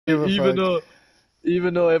even though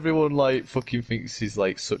even though everyone like fucking thinks he's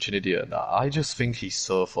like such an idiot, nah, I just think he's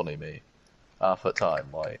so funny, mate. Half the time,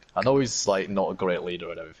 like I know he's like not a great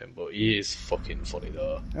leader and everything, but he is fucking funny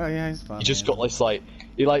though. Oh yeah, he's He funny. just got this like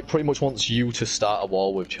he like pretty much wants you to start a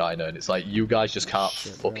war with China, and it's like you guys just can't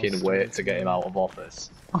fucking wait to get him out of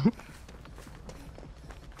office.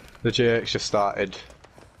 The JX just started.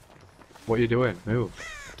 What are you doing? Move.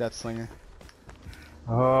 Death Slinger.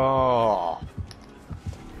 Oh.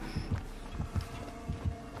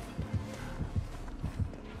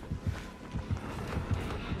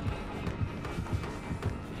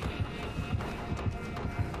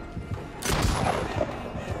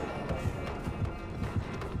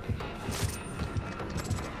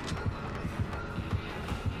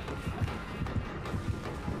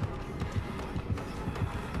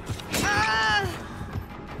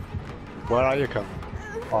 Where are you coming?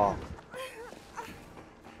 Oh.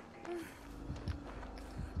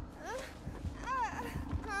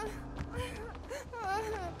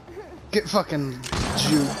 Get fucking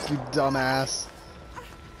juked, you dumbass.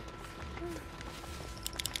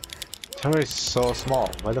 Tower is so small.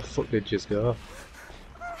 Where the fuck did you just go?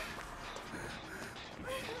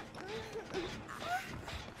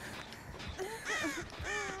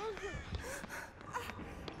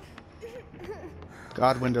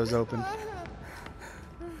 God, window's open.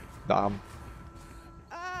 Damn.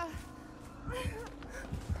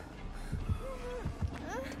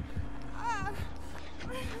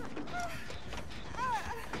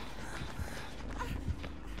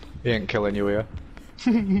 He ain't killing you here.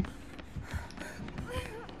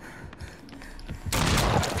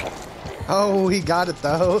 Oh, he got it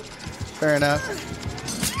though. Fair enough.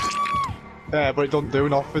 Yeah, but it don't do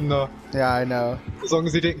nothing though. Yeah, I know. As long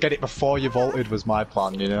as he didn't get it before you vaulted was my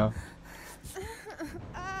plan, you know?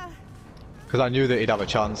 Because I knew that he'd have a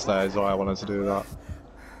chance there, is why I wanted to do that.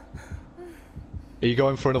 Are you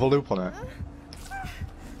going for another loop on it?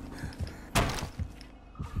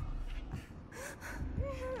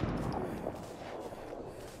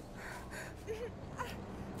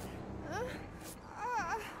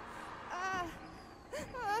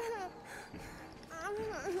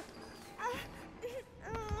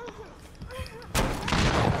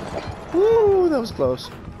 Woo, that was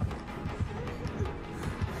close.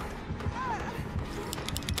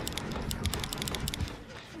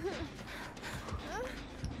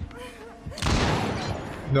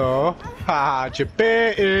 No. Ha, you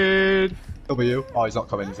baited. W. Oh, he's not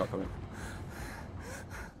coming, he's not coming.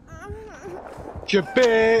 You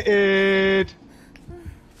baited.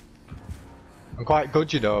 I'm quite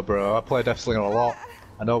good, you know, bro. I play Death Slinger a lot.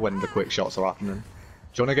 I know when the quick shots are happening.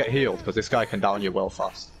 Do you want to get healed? Because this guy can down you well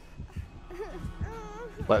fast.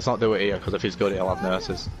 Let's not do it here, because if he's good, he'll have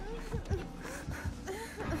nurses.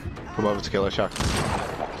 Come over to kill a shack.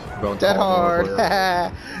 Dead hard.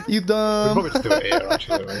 You dumb. We'll probably just do it here,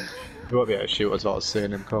 actually. We won't be able to shoot us without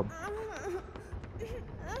seeing him come.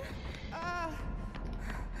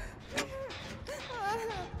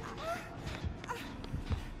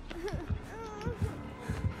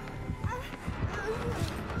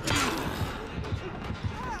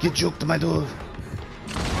 Get juked, my dude.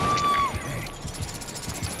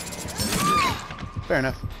 Fair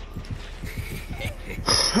enough.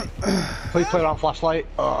 Please play around flashlight.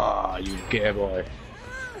 Oh, you gay boy.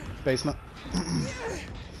 Basement.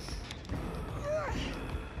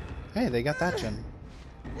 Hey, they got that gen.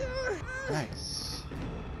 Nice.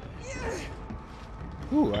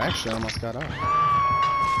 Ooh, I actually almost got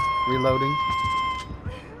off. Reloading.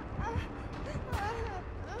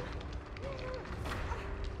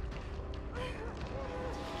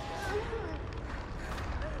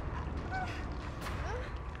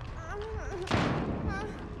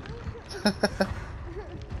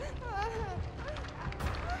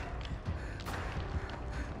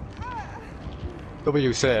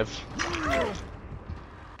 W save.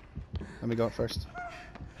 Let me go up first.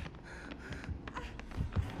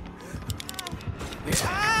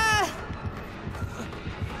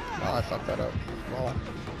 Oh, I fucked that up. Well,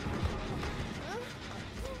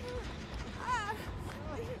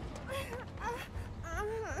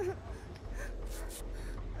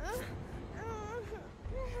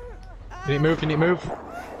 You need to move, you need to move.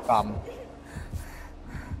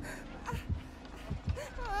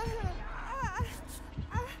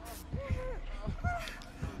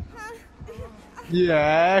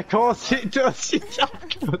 Yeah, of course it does. He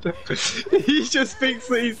just thinks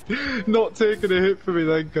that he's not taking a hit from me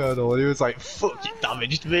then, Colonel, and he was like, fuck, you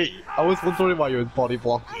damaged me. I was wondering why you was body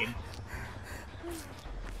blocking.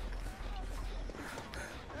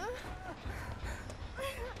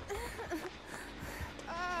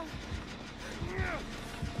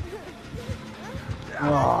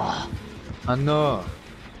 Oh, I know.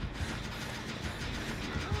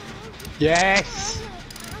 Yes!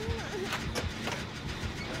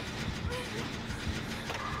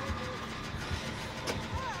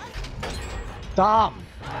 Damn!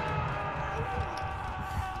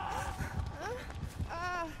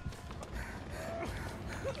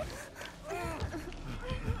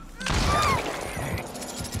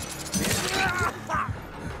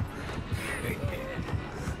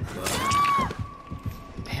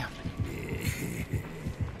 Damn.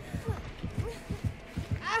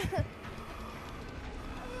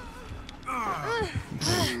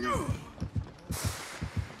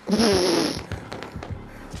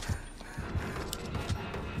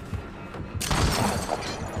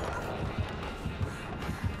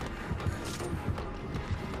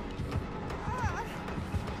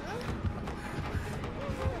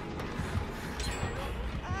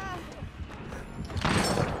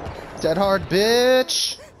 Dead hard,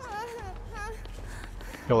 bitch.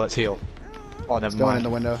 Yo, let's heal. Oh, never Going in mind. the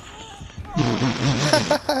window.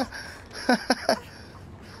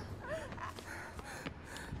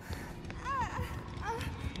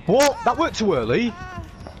 What? That worked too early?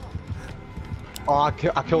 Oh, I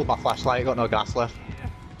killed my flashlight, got no gas left.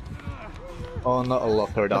 Oh, not a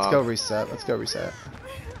locker, Let's go reset. Let's go reset.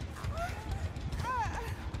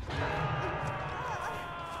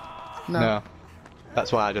 No.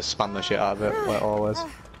 That's why I just spam the shit out of it, like always.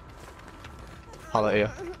 Pallet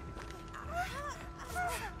here.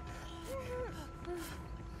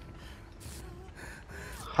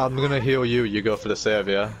 I'm gonna heal you, you go for the save,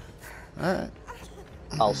 yeah? Alright.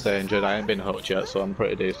 I'll stay injured, I ain't been hooked yet, so I'm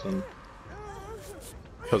pretty decent.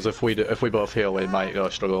 Because if we both heal, we might go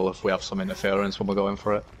struggle if we have some interference when we're going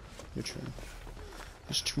for it. You're true.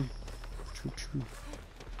 It's true. True.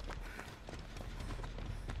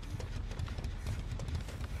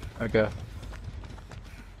 Okay.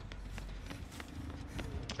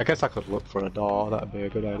 I guess I could look for a door, that'd be a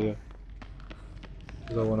good idea.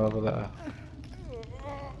 There's one over there.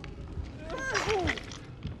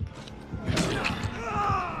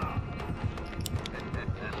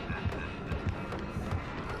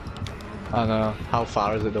 I know. How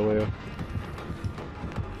far is it away?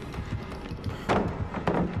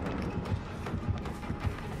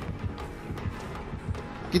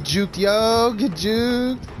 Get juked, yo! Get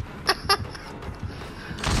juked!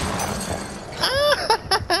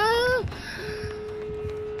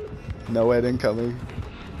 No Ed incoming.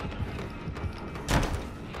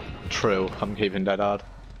 True, I'm keeping dead hard.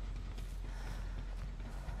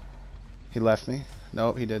 He left me.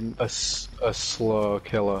 Nope, he didn't. A slow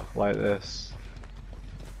killer like this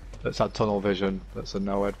that's had tunnel vision, that's a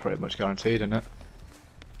no-head pretty much guaranteed, isn't it?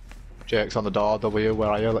 Jake's on the door, W, where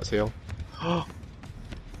are you? Let's heal.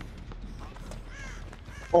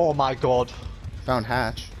 Oh my god. Found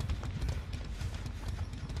hatch.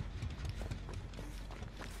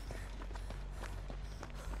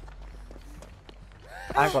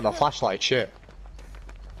 I ain't got no flashlight, shit.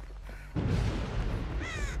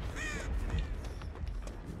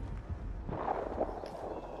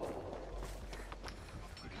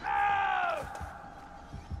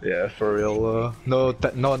 Yeah, for real. No,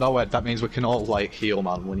 that means we can all like heal,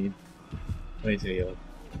 man. We need to heal.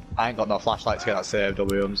 I ain't got no flashlight to get that saved,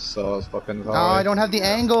 Williams, so it's fucking. Oh, I don't have the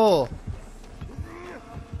angle.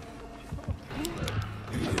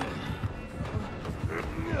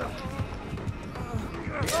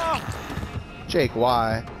 Jake,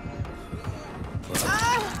 why?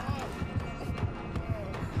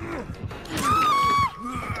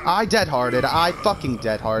 I dead-hearted. I fucking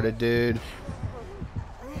dead-hearted, dude.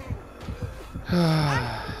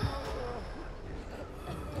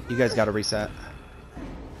 You guys gotta reset.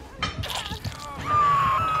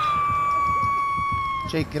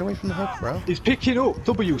 Jake, get away from the hook, bro. He's picking up.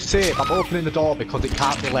 W, safe. I'm opening the door because it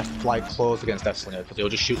can't be left like closed against SLINGER because he'll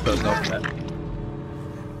just shoot person over it.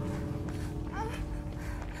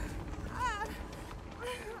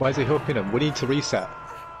 Why is he hooking him? We need to reset.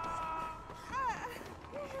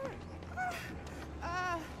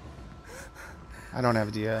 I don't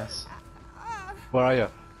have DS. Where are you?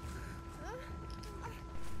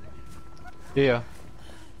 Here.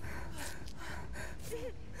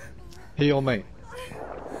 Heal me.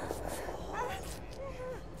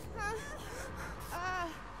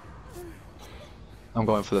 I'm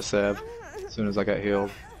going for the save as soon as I get healed.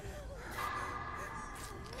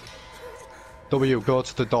 W, go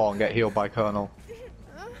to the door and get healed by Colonel.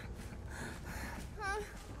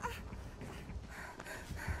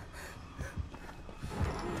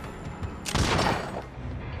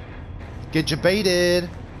 Get you baited.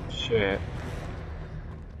 Shit.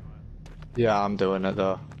 Yeah, I'm doing it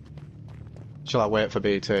though. Shall I wait for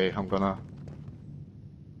BT? I'm gonna.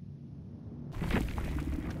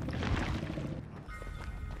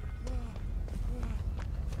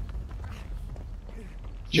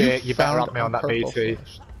 Jake, you better found have me on a that purple BT.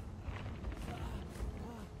 fish.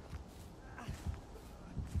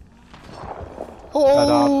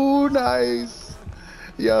 Oh, nice.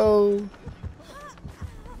 Yo.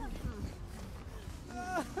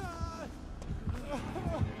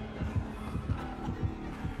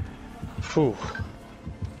 Phew.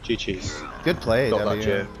 GG's. Good play, Got that,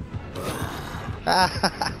 W.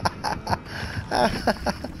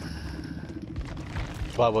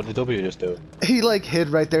 Why, what did W just do? He like hid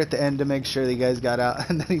right there at the end to make sure the guys got out,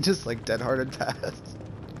 and then he just like dead-hearted passed.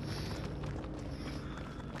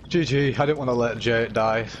 GG, I didn't want to let Jake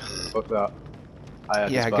die. Fuck that. I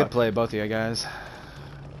had Yeah, his good back. play, both of you guys.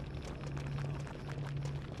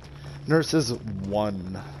 Nurses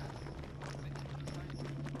won.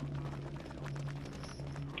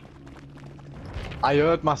 I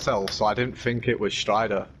heard myself, so I didn't think it was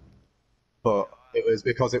Strider. But it was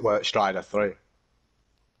because it worked Strider 3.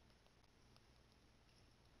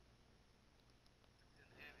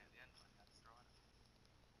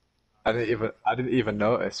 I didn't even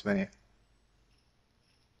notice, mate.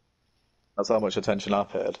 That's how much attention I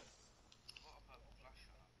paid.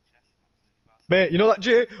 Mate, you know that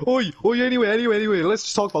Jake? Oi, anyway, let's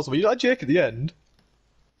just talk about something. You know that Jake at the end?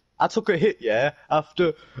 I took a hit, yeah,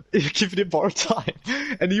 after giving him more time,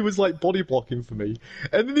 and he was like body blocking for me.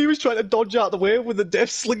 And then he was trying to dodge out the way when the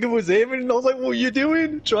death slinger was aiming, and I was like, what are you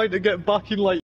doing? Trying to get back in like